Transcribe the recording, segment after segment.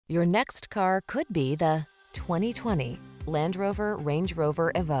Your next car could be the 2020 Land Rover Range Rover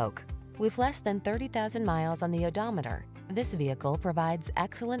Evoque. With less than 30,000 miles on the odometer, this vehicle provides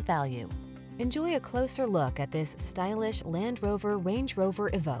excellent value. Enjoy a closer look at this stylish Land Rover Range Rover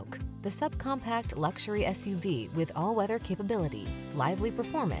Evoque, the subcompact luxury SUV with all-weather capability, lively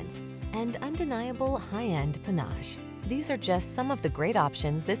performance, and undeniable high-end panache. These are just some of the great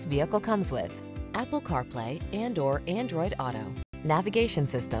options this vehicle comes with: Apple CarPlay and/or Android Auto, navigation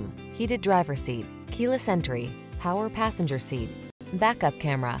system, heated driver's seat, keyless entry, power passenger seat, backup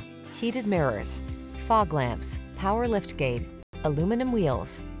camera, heated mirrors, fog lamps, power liftgate, aluminum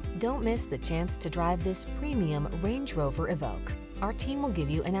wheels. Don't miss the chance to drive this premium Range Rover Evoque. Our team will give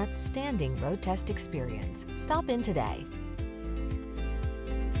you an outstanding road test experience. Stop in today.